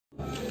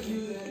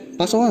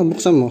Pasok nga,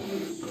 buksan mo.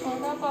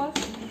 Tapos?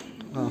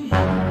 Oh.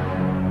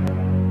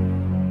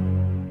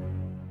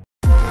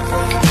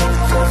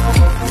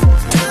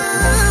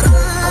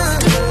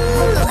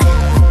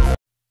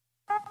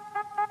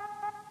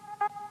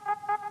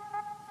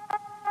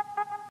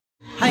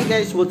 Hi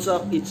guys, what's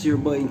up? It's your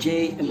boy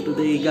Jay, and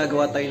today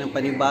gagawa tayo ng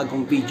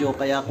panibagong video.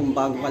 Kaya kung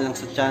bago ka lang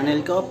sa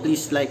channel ko,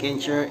 please like and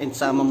share, and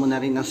sama mo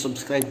na rin ang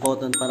subscribe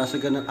button para sa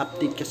ganun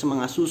update ka sa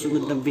mga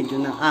susunod na video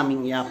na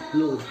aming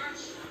i-upload.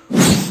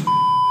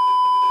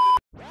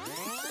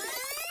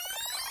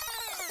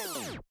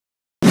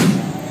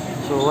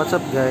 So what's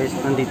up guys,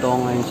 nandito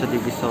ako ngayon sa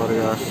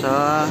Divisoria sa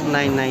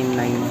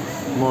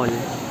 999 Mall.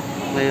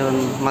 Ngayon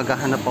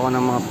maghahanap ako ng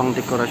mga pang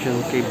dekorasyon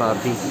kay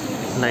Bobby,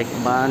 like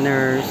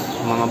banners,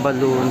 mga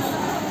balloons,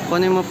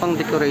 kung ano yung mga pang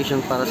decoration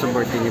para sa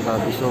birthday ni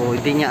Bobby. So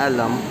hindi niya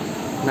alam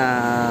na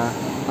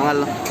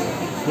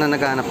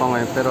naghahanap ako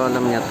ngayon, pero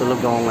alam niya tulog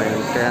ako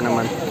ngayon, kaya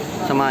naman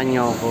samahan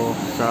niyo ako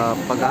sa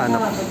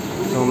paghahanap.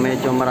 So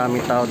medyo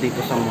marami tao dito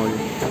sa mall,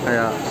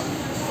 kaya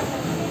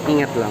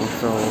ingat lang.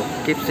 So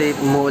keep safe,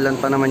 umuulan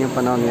pa naman yung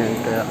panahon ngayon,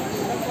 kaya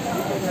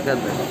God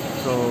bless.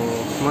 So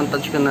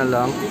montage ko na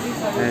lang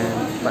and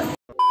bye.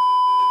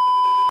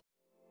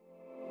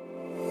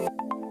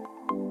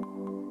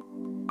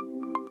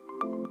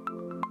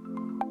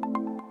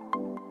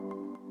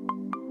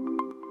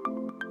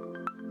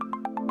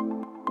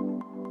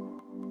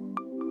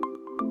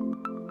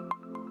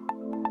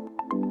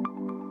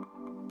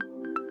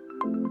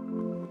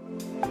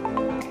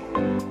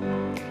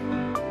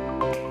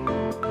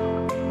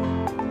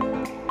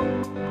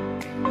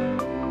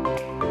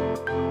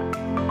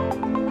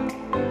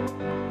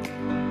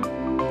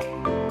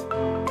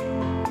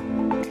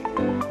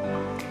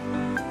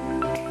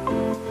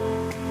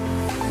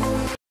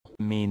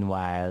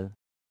 Meanwhile,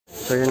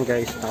 so yun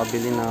guys,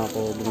 nakabili na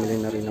ako. Bumili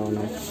na rin ako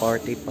ng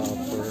party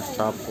popper,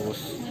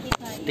 tapos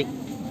stick,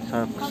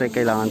 kasi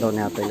kailangan daw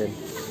ni Ate Len.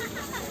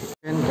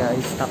 Yun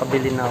guys,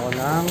 nakabili na ako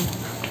ng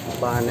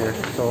banner.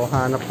 So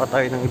hanap pa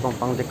tayo ng ibang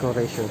pang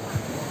decoration.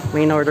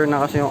 May in-order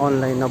na kasi yung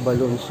online na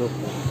balloon, so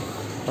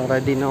para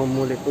di na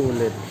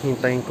umulit-ulit,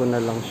 hintayin ko na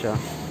lang siya.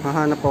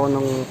 Hahanap ako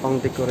ng pang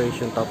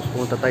decoration, tapos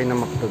punta tayo na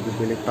McDo,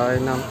 bibili tayo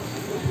ng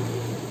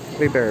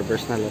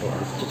reverbers na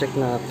laruan. Check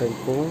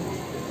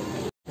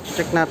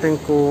natin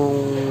kung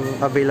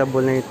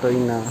available na ito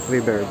na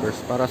reverbers,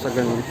 para sa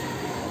ganun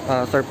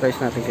surprise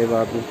natin kay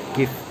Bobby,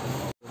 gift.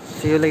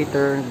 See you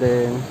later,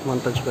 then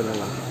montage ko na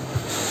lang.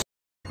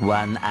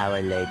 1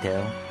 hour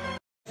later.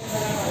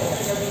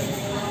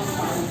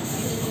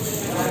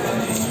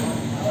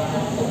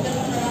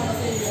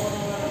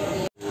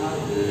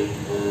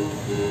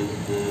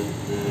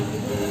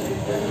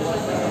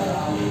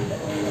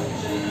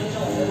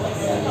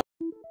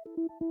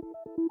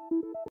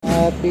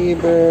 Happy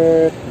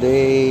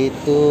birthday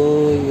to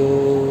you.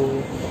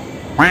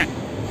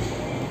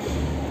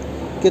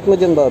 Cute mo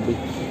dyan, Bobby.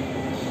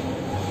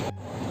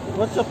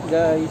 What's up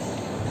guys?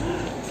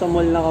 Sa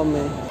mall na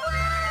kami.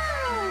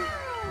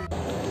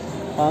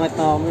 Pangit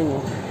na kami,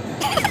 no?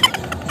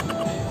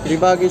 Hindi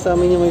bagay sa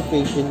amin yung may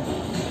face shield.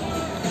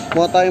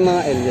 Mukha tayong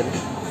mga alien.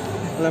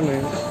 Alam mo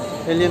yun?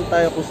 Alien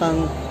tayo kung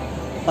saan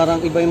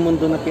parang iba yung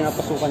mundo na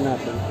pinapasukan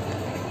natin.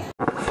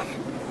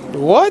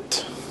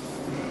 What?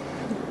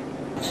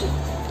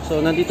 So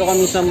nandito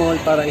kami sa mall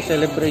para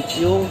i-celebrate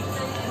yung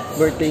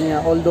birthday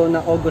niya. Although na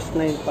August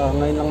 9 pa,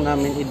 ngayon lang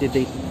namin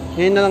i-date.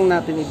 Ngayon na lang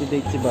natin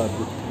i-date si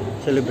Bobby.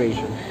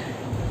 Celebration.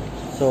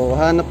 So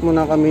hanap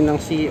muna kami ng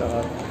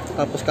CR,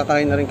 tapos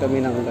kakain na rin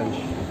kami ng lunch.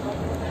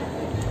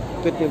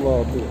 Cute ni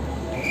Bobby.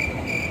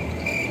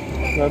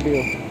 Bobby,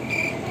 oh.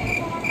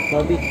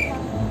 Bobby.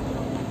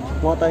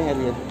 Mukha tayong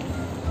alien.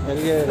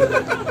 Alien.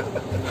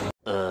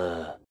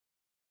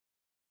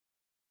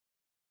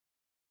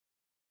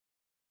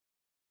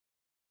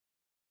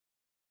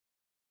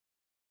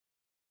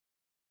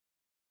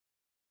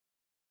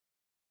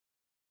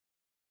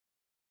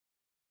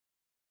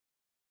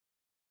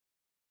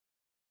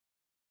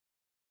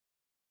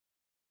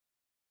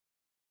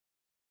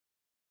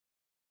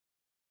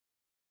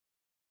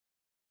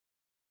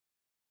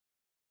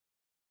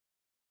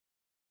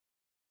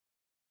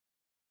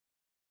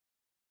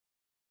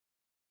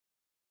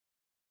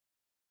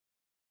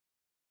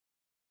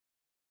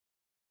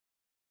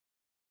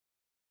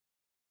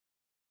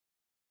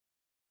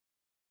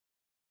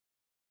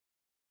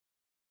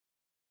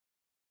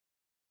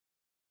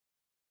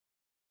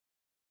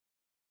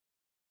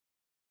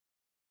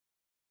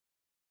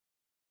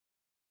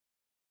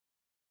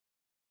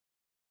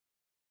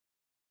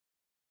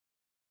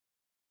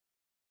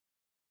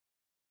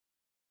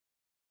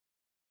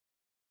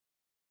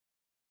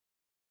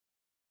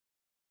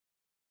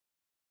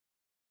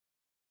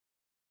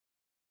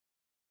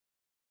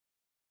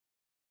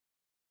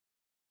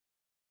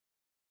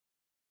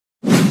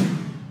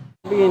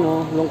 You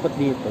know, lungkot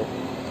dito.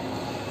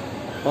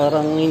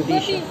 Parang hindi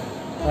siya.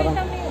 Parang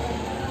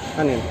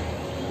ano yun?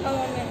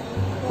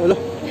 Wala.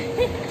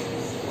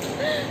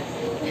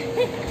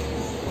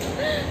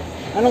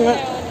 Ano nga?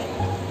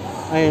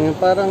 Ayun,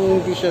 parang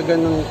hindi siya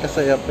ganun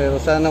kasaya, pero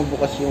sana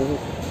bukas yung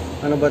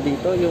Ano ba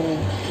dito? Yung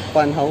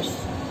fun house?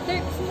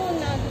 Turks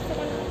muna. Gusto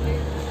ko ng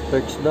Turks.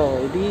 Turks daw.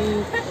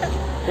 Hindi,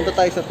 punta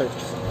tayo sa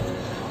Turks.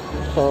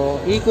 So,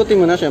 iikutin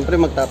mo na. Siyempre,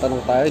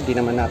 magtatanong tayo. Hindi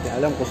naman natin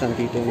alam kung saan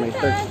dito yung may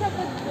Turks. Sa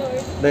food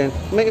court. Then,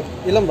 may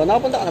ilan ba?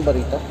 Nakapunta ka na ba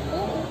rito?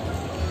 Oo.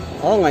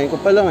 Oo, ngayon ko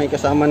pala. Ngayon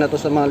kasama na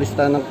to sa mga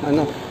lista ng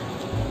ano,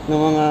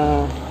 ng mga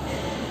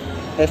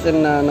SM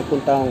na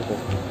napuntahan ko.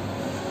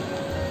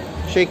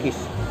 Shakey's.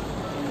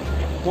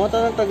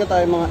 Mga taga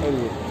tayo mga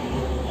LU.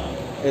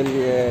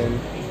 LUN.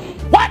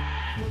 What?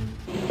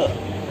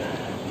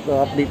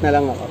 So, update na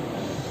lang ako.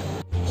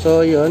 So,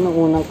 yun. Ang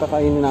unang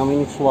kakainin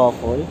namin is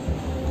waffle.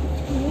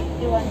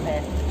 51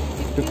 pesos.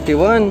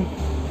 51.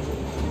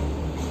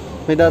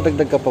 May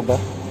dadagdag ka pa ba?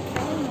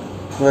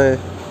 Weh.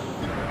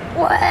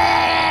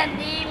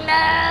 Pwede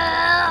na!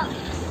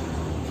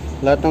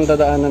 Lahat ng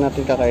dadaanan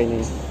natin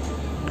kakainin.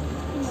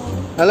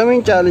 Alam mo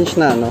yung challenge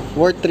na ano?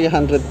 Worth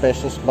 300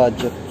 pesos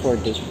budget for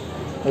this.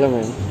 Alam mo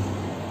yun?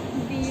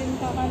 Hindi yun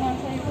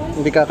kakanasay ko.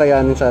 Hindi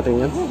kakayanin sa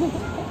atin yun.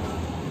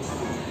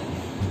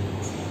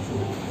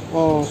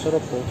 Oh,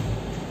 sarap po.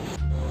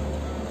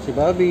 Si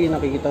Bobby,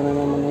 nakikita na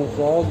naman ng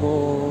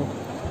Zago.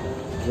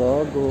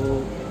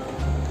 Zago.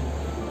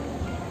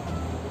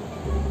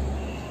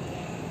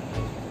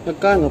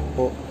 Nagkano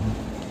po?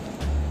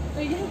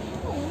 Ayun.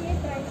 May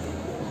try.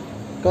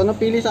 Ikaw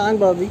napili sa akin,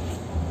 Bobby.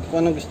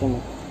 Kung anong gusto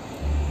mo.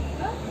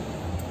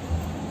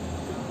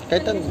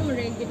 Kahit ano. Gusto mo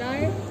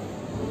regular?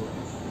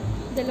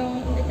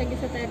 Dalawang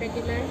tag-isa tayo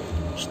regular?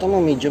 Gusto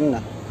mo medium na.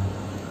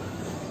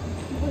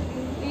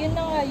 Yun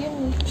na nga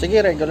yun.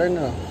 Sige, regular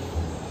na.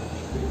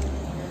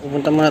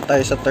 Pupunta muna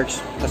tayo sa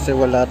Turks kasi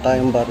wala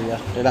tayong barya.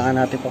 Kailangan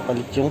natin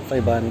papalit yung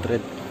 500.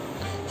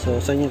 So,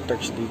 saan yung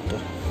Turks dito?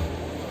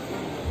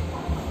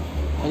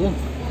 Ayun.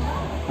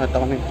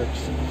 Nata ko na yung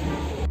Turks.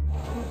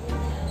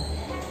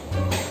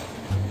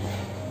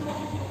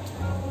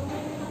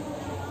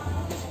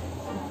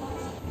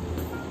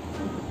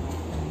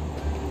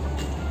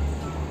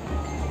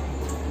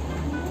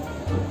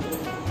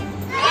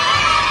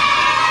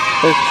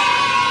 Turks.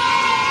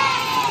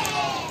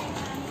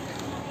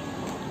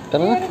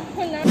 Tara na.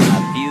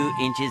 A few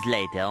inches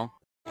later.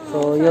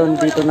 So yun,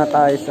 dito na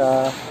tayo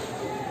sa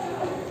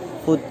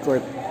food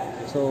court.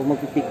 So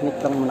magpipiknik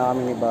lang muna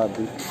kami ni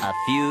Bobby. A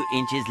few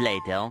inches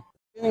later.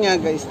 Yun nga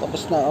guys,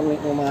 tapos na kami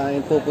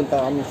kumain.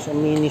 Pupunta kami sa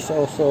mini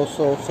so.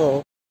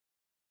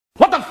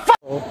 What the fuck?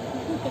 So,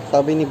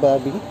 sabi ni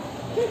Bobby,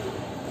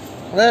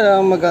 wala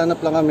lang,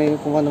 maghanap lang kami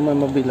kung ano may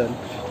mabilan.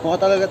 Mukha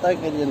talaga tayo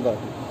ganyan,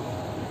 Bobby.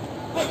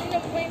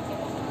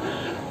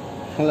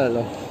 Wala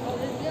lang.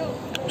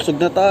 Busog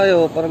na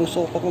tayo, parang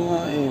gusto ko pa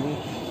kumain.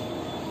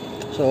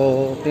 So,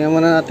 tingnan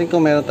muna natin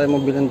kung meron tayong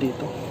mabilan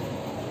dito.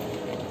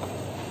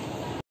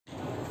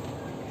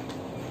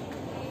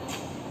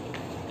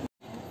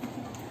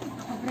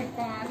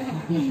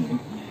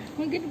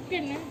 Maganda ka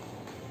na.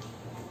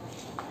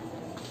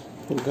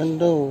 Ang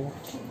ganda oh.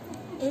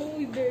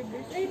 Uy,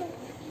 berbers. Ay,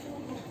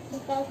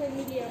 1,000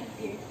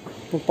 milliampere.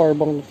 May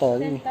powerbank na tayo.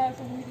 10,000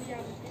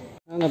 milliampere.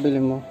 Ano nabili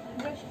mo?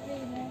 Brush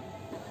cleaner.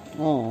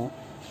 Oo.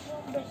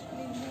 Brush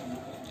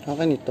cleaner.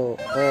 Akin ito.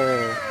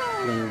 Oh,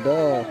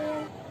 ganda.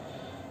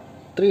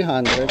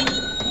 300.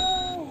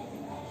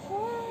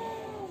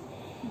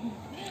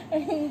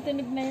 Ay, yung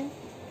tunog na yun.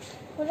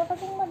 Wala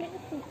kasing maliit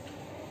eh.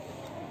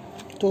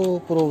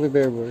 Ito, puro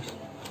Weberbers.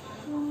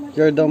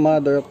 You're the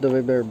mother of the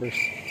Weberbers.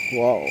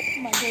 Wow.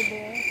 Mother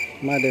bear.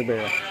 Mother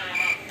bear.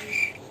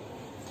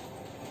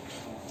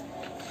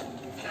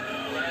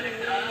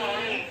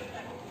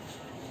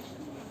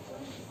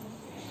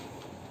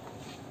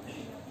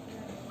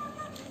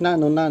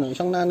 Nano.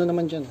 Isang nano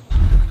naman dyan.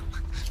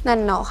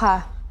 Nano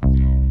ka.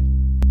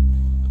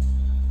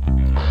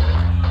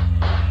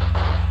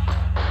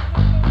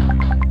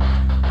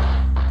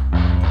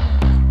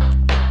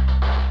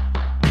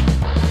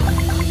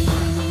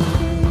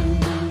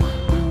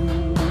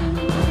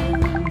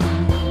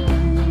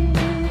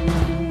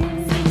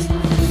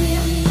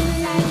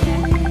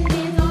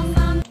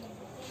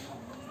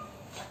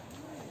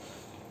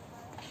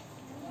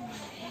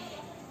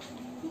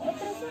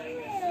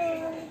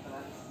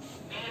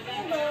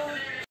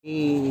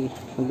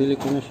 Nabili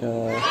ko na siya.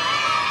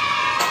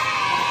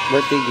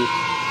 Birthday gift.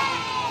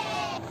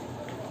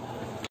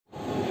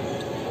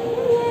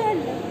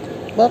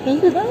 Bakit?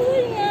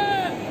 Bawal nga.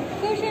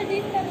 Social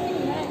distancing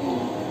na.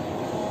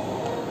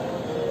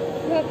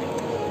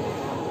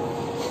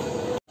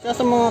 Kaya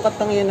sa mga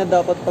katangian na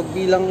dapat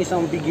pagbilang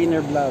isang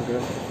beginner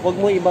vlogger, huwag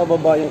mo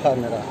ibababa yung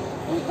camera.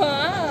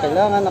 Wow.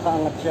 Kailangan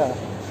nakaangat siya.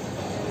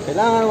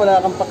 Kailangan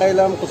wala kang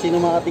pakialam kung sino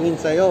makatingin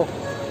sa'yo.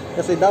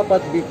 Kasi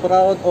dapat be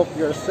proud of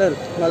yourself.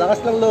 Malakas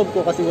lang loob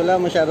ko kasi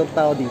wala masyadong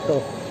tao dito.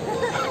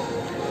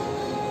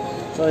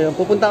 So yun,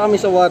 pupunta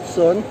kami sa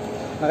Watson.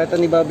 Nakita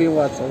ni Bobby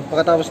yung Watson.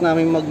 Pagkatapos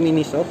namin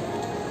mag-miniso.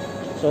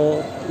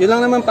 So, yun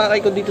lang naman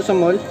pakay ko dito sa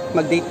mall.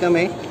 Mag-date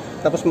kami.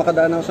 Tapos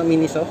makadaan ako sa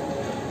miniso.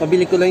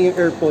 Mabili ko lang yung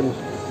earphone.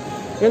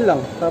 Yun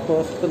lang.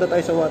 Tapos, punta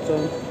tayo sa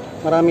Watson.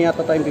 Marami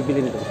yata tayong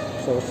bibilin doon.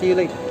 So, see you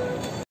later.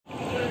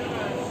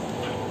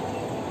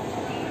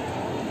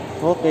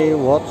 Okay,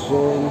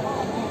 Watson.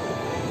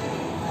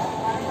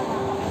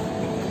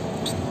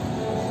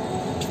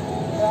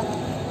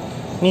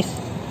 Miss,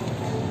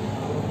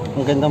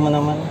 ang ganda mo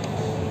naman.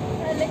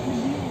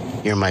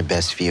 You're my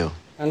best view.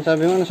 Ano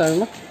sabi mo? Ano sabi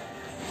mo?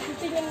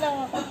 Tingin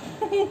lang ako.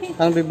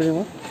 Anong bibili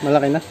mo?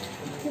 Malaki na?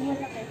 Yung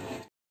malaki.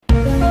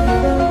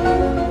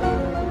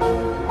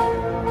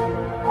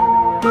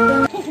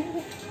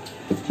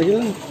 Sige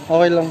lang.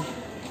 Okay lang.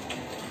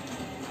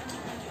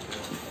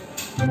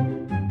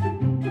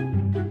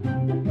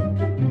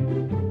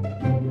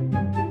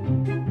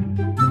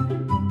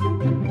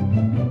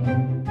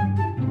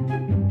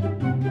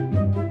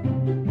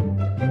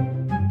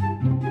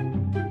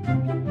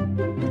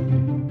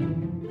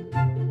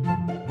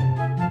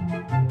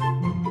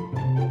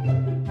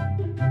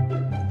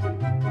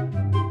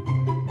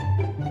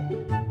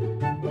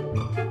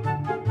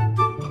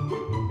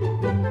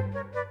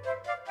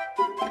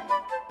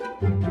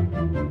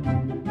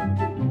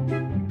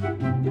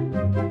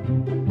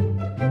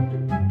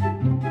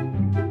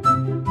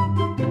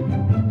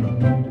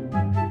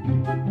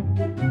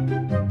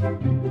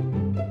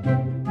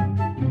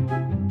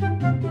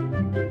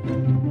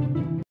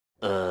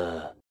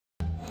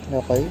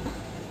 Okay.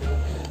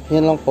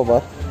 Yan lang po ba?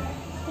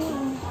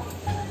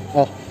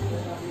 Ah.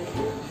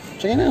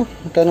 Sige na.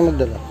 Magkano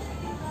magdala?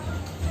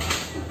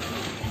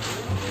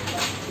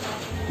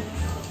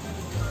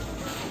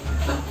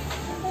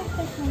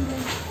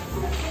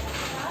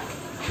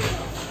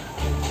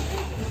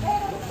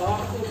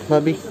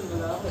 Bobby,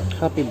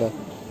 happy ba?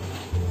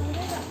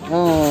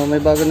 Oh,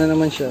 may bago na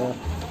naman siya.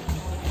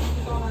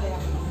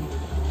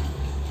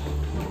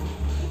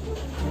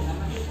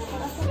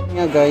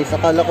 Nga guys,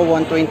 akala ko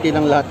 120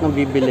 lang lahat ng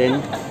bibilin.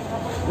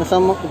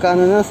 Nasa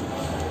magkano na?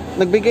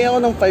 Nagbigay ako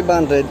ng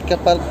 500,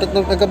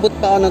 nagabot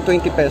pa ako ng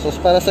 20 pesos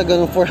para sa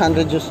ganun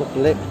 400 yung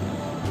sukli.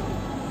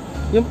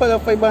 Yung pala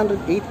 508.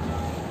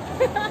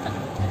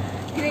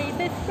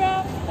 Graded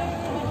Frappes.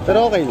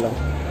 Pero okay lang.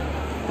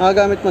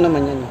 Nakagamit mo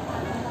naman yan.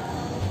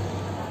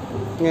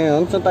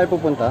 Ngayon, saan tayo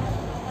pupunta?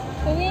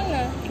 Uwi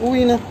na.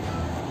 Uwi na.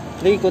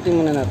 Ikutin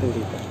muna natin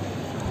dito.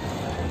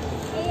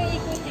 Ano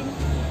ikutin?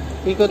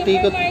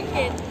 Ikot-ikot.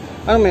 Supermarket.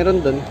 Ano meron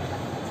doon?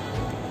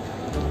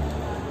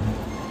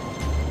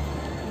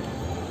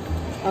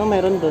 Ano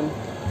meron doon?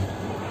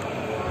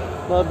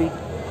 Bobby.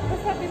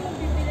 Sabi mo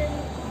bibili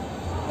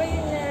ba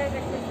yung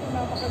nare-request ko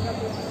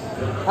mapakagabi?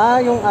 Ah,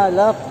 yung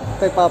alak.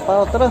 Kay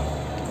Papa. Tara.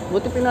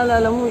 Buti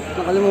pinaalala mo.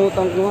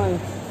 Nakalimutan ko nga eh.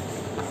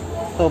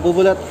 So,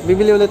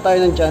 bibili ulit tayo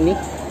ng Johnny.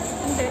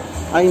 Hindi.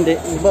 Ay, hindi.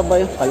 Iba ba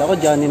yun? Kala ko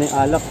Johnny na yung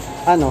alak.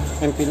 Ano?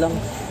 MP lang.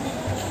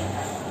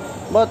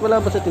 Bakit wala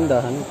ba sa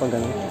tindahan? Pag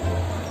ganun?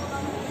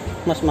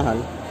 Mas mahal.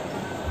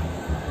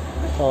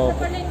 So, Sa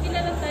palengke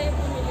na lang tayo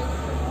pumili.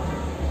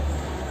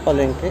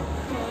 palengke.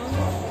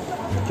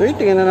 So,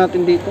 tingnan na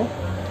natin dito.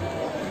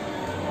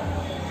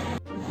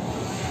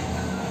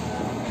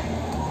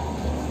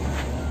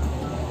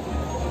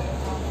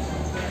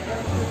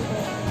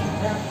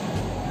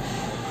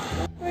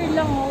 Or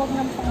lang, huwag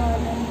ng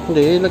pangalan.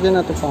 Hindi, ilagyan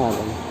natin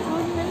pangalan.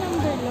 Huwag na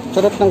number lang.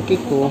 Sarap ng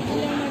cake ko.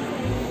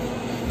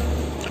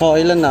 Oh,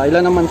 ilan na?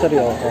 Ilan naman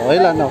seryo? Oh,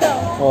 ilan na?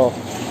 Oh.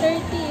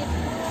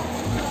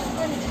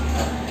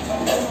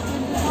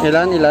 30.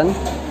 Ilan?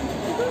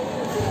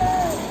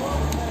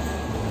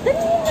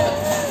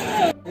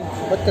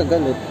 Ba't ka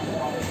galit?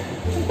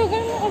 Ang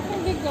tagal mo kasi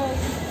bigay.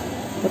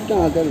 Ba't ka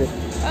nga galit?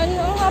 Ano,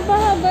 ang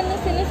haba-haba na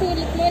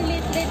sinusulit mo,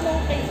 late-late mo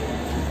cake.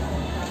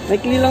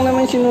 Naikli lang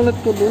naman yung sinulat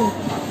ko dun.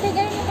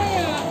 Tagal mo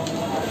kaya.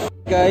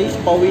 Guys,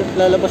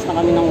 lalabas na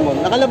kami ng mall.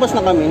 Nakalabas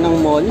na kami ng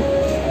mall.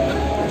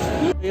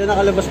 Ayun,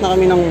 nakalabas na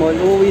kami ng mall.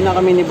 Uuwi na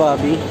kami ni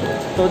Bobby.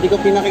 So, di ko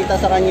pinakita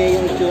sa kanya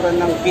yung itsura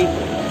ng cake.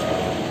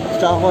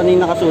 Tsaka kung ano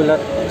yung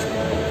nakasulat.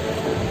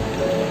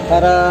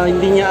 Para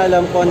hindi niya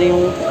alam kung ano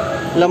yung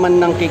laman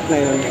ng cake na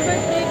yun.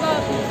 Birthday,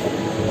 Bobby.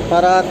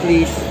 Para at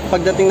least,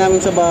 pagdating namin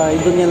sa bahay,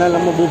 doon niya na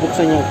lang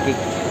mabubuksan yung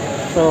cake.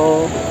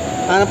 So,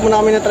 hanap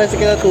muna kami ng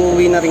tricycle at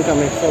uuwi na rin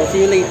kami. So,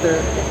 see you later.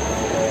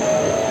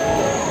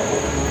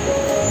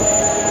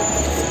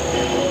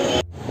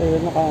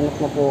 Ayun, nakahanap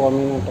na po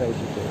kami ng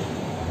tricycle.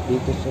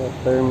 Dito sa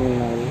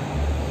terminal.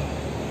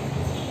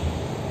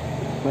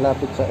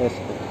 Malapit sa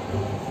SO.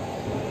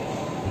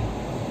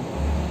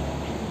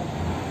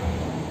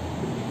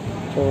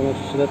 So,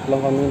 nagsusulat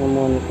lang kami ng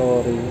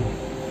monitoring.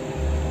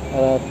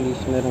 Para at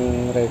least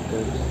merong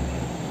records.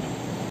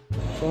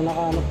 So,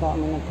 nakahanap na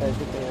kami ng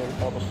tricycle.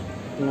 Tapos,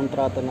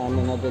 pinontrata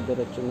namin na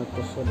dediretso na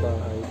to sa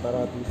bahay.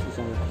 Para at least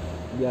isang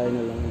biyahe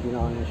na lang. Hindi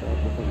na kami siya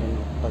pupunta ng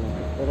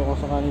palengke. Pero kung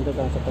sakaling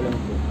dadaan sa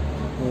palengke,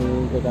 may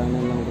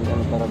dadaanan lang din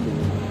kami para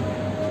bilhin.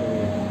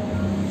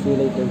 See you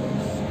later.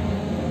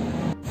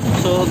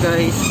 So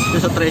guys,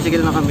 nasa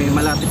tricycle na kami.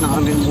 Malapit na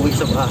kami umuwi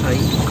sa bahay.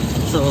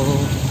 So,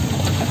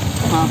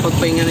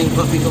 makapagpahinga na yung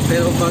Bobby ko.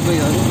 Pero bago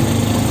yun,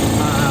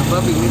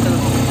 Bobby, may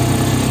tanong.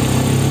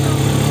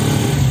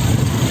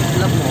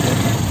 Love mo ako?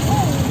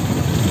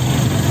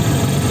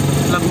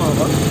 Love mo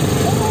ako?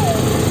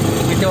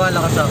 May tiwala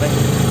ka sa akin?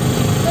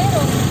 Pero,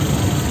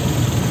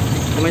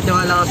 Kung may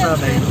tiwala ka sa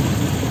akin,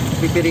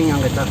 pipiringan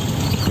kita.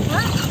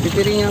 ha?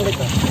 Pipiringan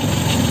kita.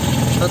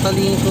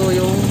 Tatalingin ko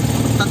yung...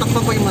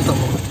 Tatakpan ko yung mata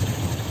ko.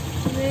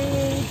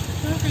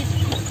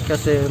 Bakit?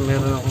 kasi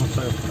meron akong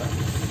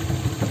surprise.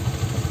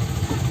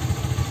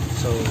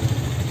 So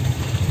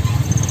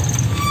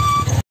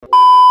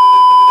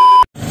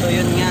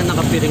yun nga,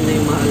 nakapiring na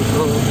yung mahal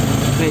ko.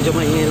 Medyo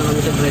maingay lang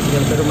kami sa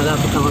tricycle pero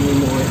malapit na kami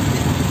umuwi.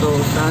 So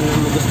sana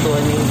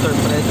magustuhan niyo yung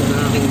surprise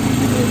na aking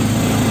bibili.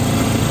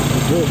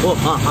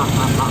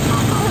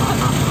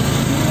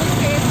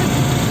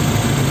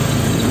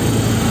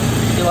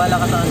 Tiwala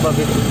ka saan,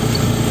 Bobby?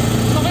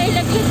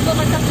 Makailaglad ko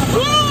ka sa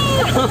kapatid.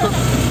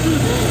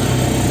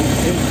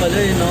 Yun pala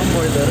yun, no?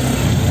 Murder.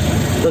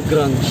 The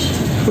grunge.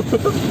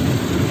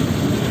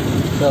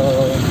 So,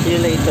 see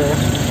you later.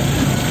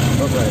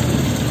 Bye-bye.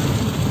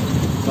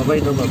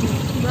 Bye-bye daw, Bobby.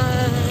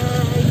 Bye.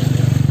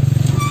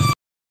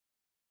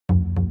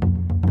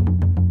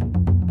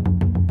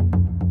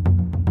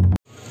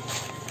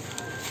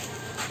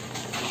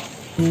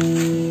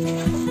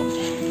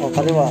 Oh,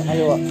 kaliwa.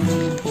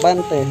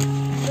 Pabante.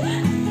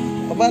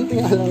 Pabante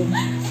nga lang.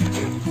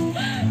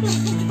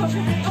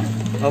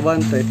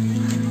 Pabante.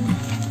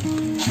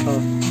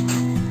 Oh.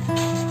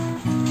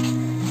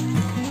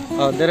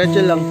 Oh, diretso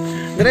lang.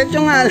 Diretso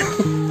nga lang.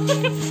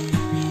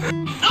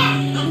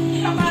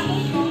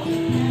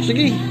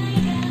 Sige.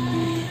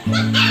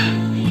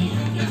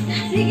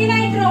 Sige na,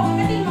 intro.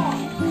 Katin mo.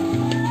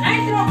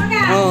 Intro ka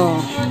ka. Oh.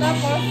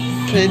 Tapos?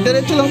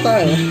 Diretso lang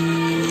tayo.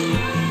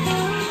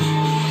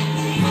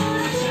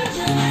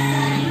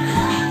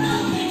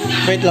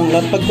 Wait lang,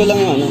 lapag ko lang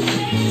yung ano,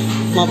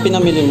 mga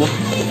pinamili mo.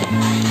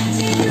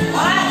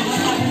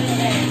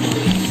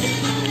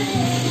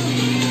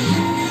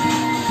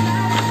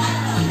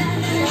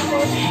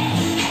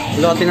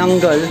 Wala,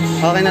 tinanggal.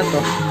 Okay na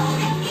to.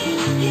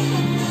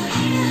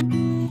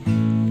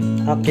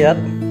 Akyat.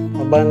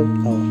 Abant.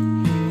 Oh.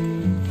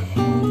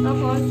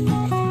 Tapos?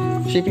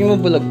 Shipping mo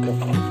bulag ka.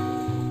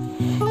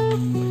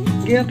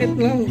 Giyakit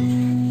lang.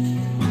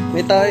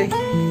 May tayo.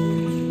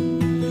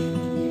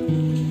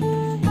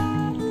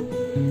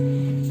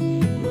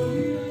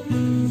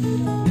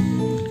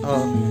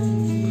 Oh.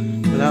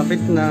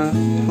 Malapit na.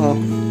 Oh.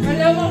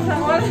 Malamang sa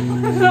all.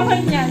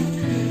 Malamang yan.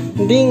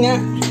 Hindi nga.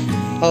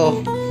 Oh.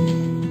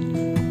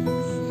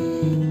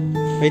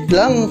 Wait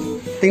lang.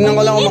 Tingnan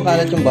ko lang kung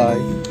makalat yung bahay.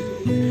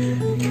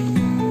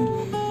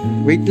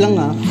 Wait lang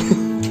ah.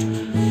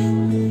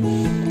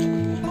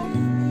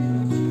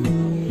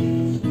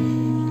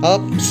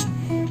 Oops.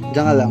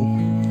 Diyan ka lang.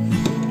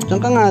 Diyan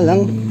ka nga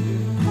lang.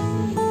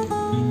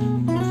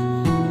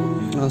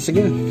 Oh,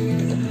 sige na.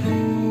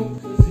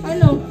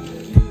 Ano?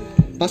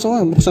 Pasok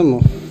nga, buksan mo.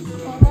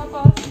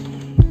 Tapos?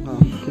 Oh,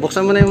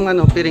 buksan mo na yung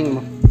ano,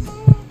 piring mo.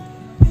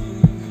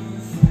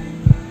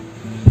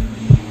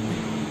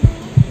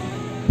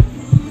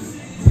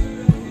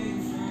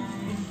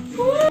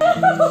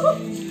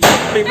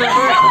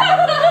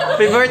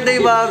 Happy birthday,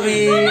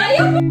 Bobby!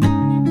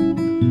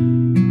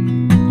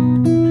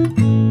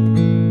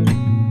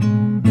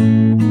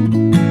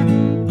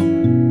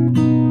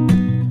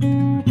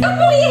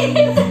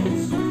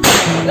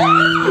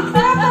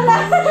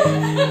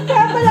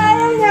 Kaya pala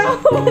ayaw niya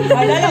ako.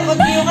 Wala lang, kung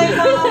di kayo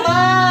mama.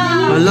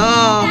 Wala,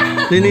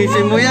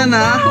 linisin mo yan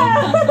ha.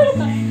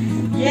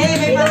 Yay,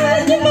 may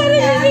pangalan na kami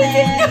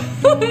ate.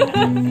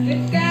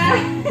 Good ka.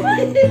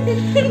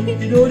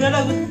 Tinuna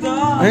lagot ka.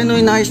 Ayun o,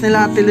 inayos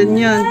nila Ate Lynn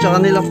yan, tsaka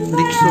nila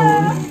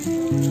Dixon.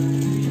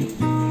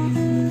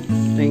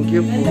 Thank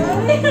you po.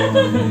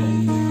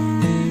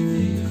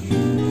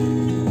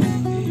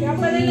 Kaya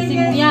pala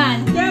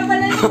yan. Kaya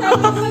pala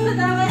nagsapunta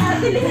na kay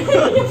Ate Lynn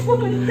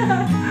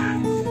pumunta.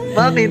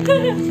 Bakit?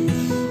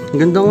 Ang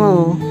ganda nga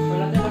oh.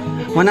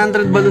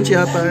 100 balon si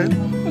Ata.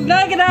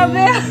 Wala,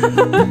 grabe.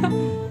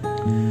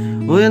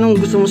 Uy, anong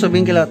gusto mo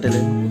sabihin kay Ate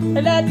Lynn?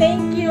 Wala,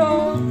 thank you.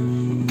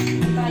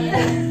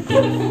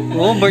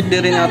 Oo, birthday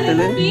rin Ate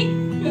Lynn.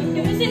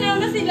 Kasi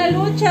sinama sila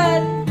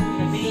Luchat.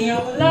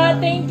 Wala,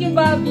 thank you,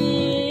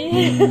 Bobby.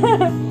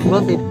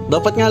 Bakit?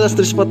 Dapat nga alas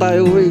 3 pa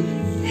tayo uwi.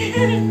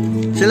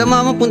 Sila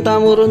mama, punta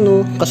mo ron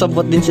no.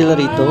 Kasabot din sila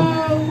rito.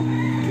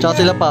 Tsaka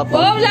sila papa.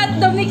 Wow,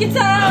 lahat dumikit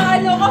sa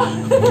ano ko.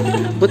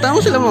 Punta mo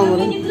sila mama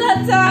ron. Dumikit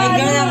lahat sa Ay, ano.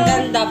 ganyan ang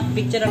ganda.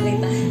 Picture ang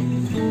kita.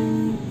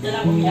 Dala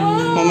ko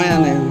yan. Mamaya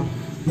na yun.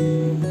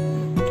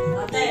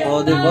 Ate, Oh,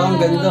 diba? Ang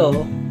ganda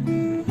oh.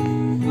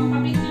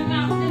 Mapapicture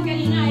nga ako ng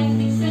kanina. Yung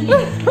Dixon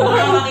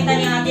baka makita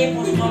ni ate,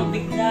 post mo ang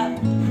bigla.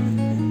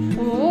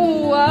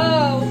 Oh,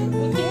 wow.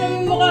 Tingnan mo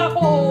yung mukha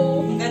ko.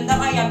 Ang ganda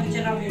kaya,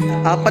 picture ang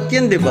kita. 4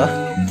 yun, diba?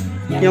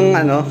 Yung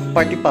ano,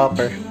 party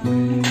popper.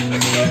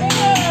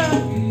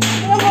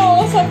 Alam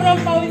mo, sobrang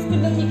pawis ko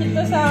dumikit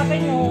na sa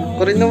akin. Oh.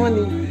 Ako rin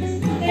naman eh.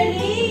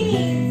 Dali.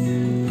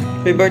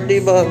 Happy birthday,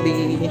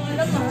 Bobby.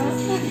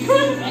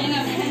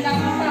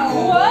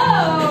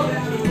 Wow!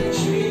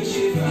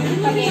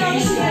 Sabi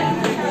namin siya.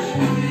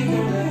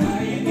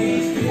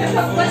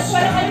 Kapag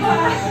pala kayo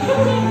ha.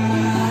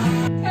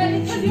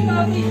 Kalit pa si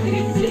Mami.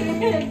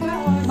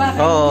 Bakit?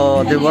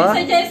 Oo, di ba?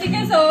 Sa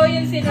Jessica, so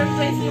yung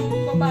sinurprise yung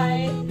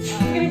babae.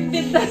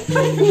 Scripted na.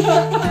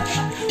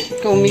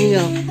 Ikaw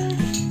umiyak.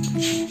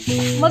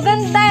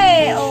 Maganda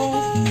eh. Oh.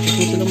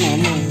 Ito sila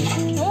mama.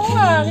 Oo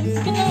nga, kiss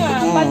ka na nga.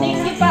 Pati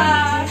hindi pa.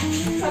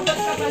 Sabat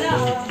ka pala.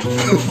 Oh.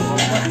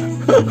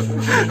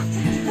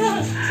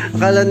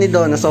 Akala ni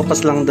Donna,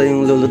 sopas lang daw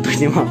yung lulutuin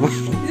ni Mama.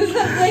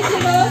 Surprise siya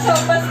naman,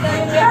 sopas na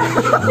yung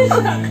gagawin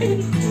sa akin.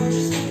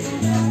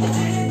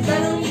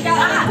 Ganun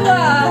ikakako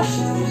ah.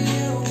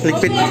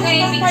 Likpit.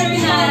 Okay, picture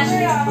na.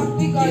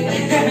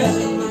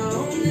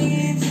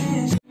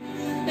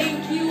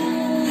 Thank you,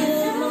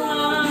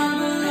 mga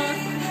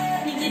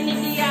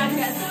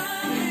higinigiyagas.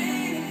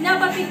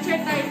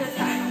 Napapicture tayo doon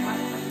sa ano pa.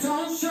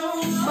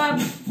 Bob.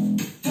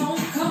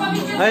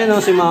 Ayun o,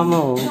 si Mama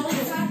o.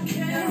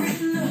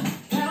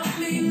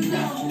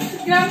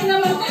 Grabe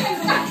naman ko.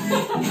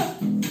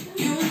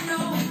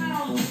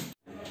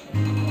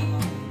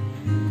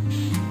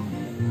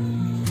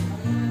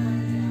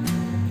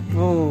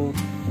 Oh.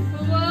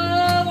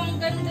 Wow, ang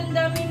ganda,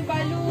 daming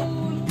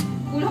balloon.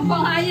 Kulang pa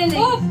nga yan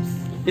eh. Oops!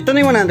 Ito na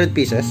yung 100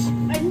 pieces.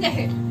 Ay,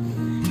 hindi.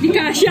 Hindi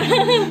kasha.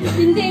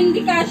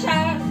 hindi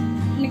kasha.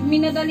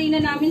 Nagminadali na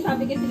namin.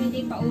 Sabi kasi ni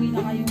Jay, pauwi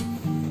na kayo.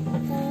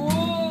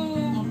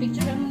 Oh,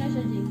 picturean mo na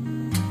siya, Jay.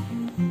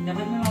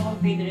 Dapat may mga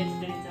Pinterest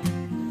sa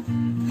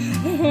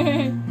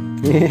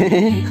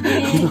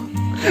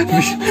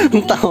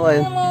Ang tawa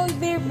yun. Oh,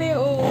 bebe,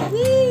 oh.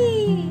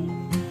 Wee!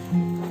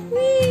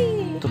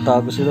 Wee!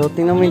 Tutago sila.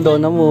 Tingnan mo yung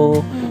Donna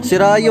mo.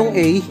 Sira yung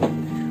A.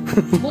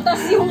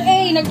 Butas yung A.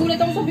 Nagulat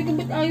ako, sabi ko,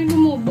 ba't ayaw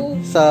lumobo?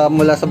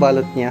 Mula sa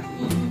balot niya.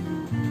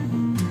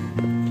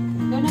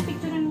 Doon na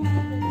picturean mo.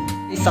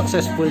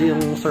 Successful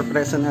yung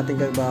surpresa natin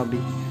kay Bobby.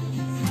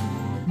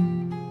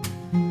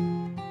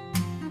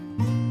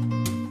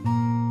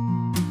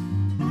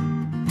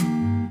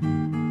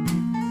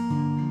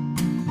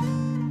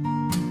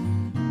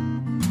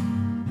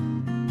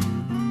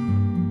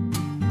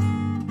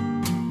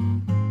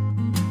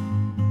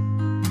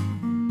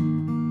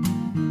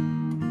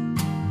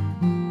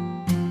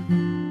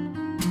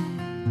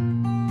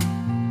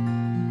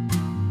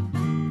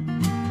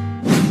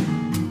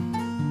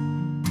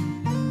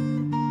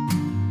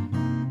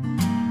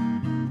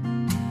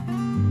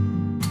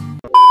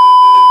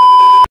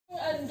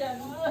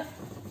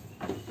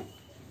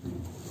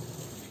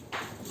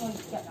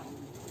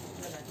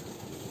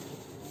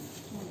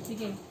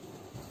 Sige.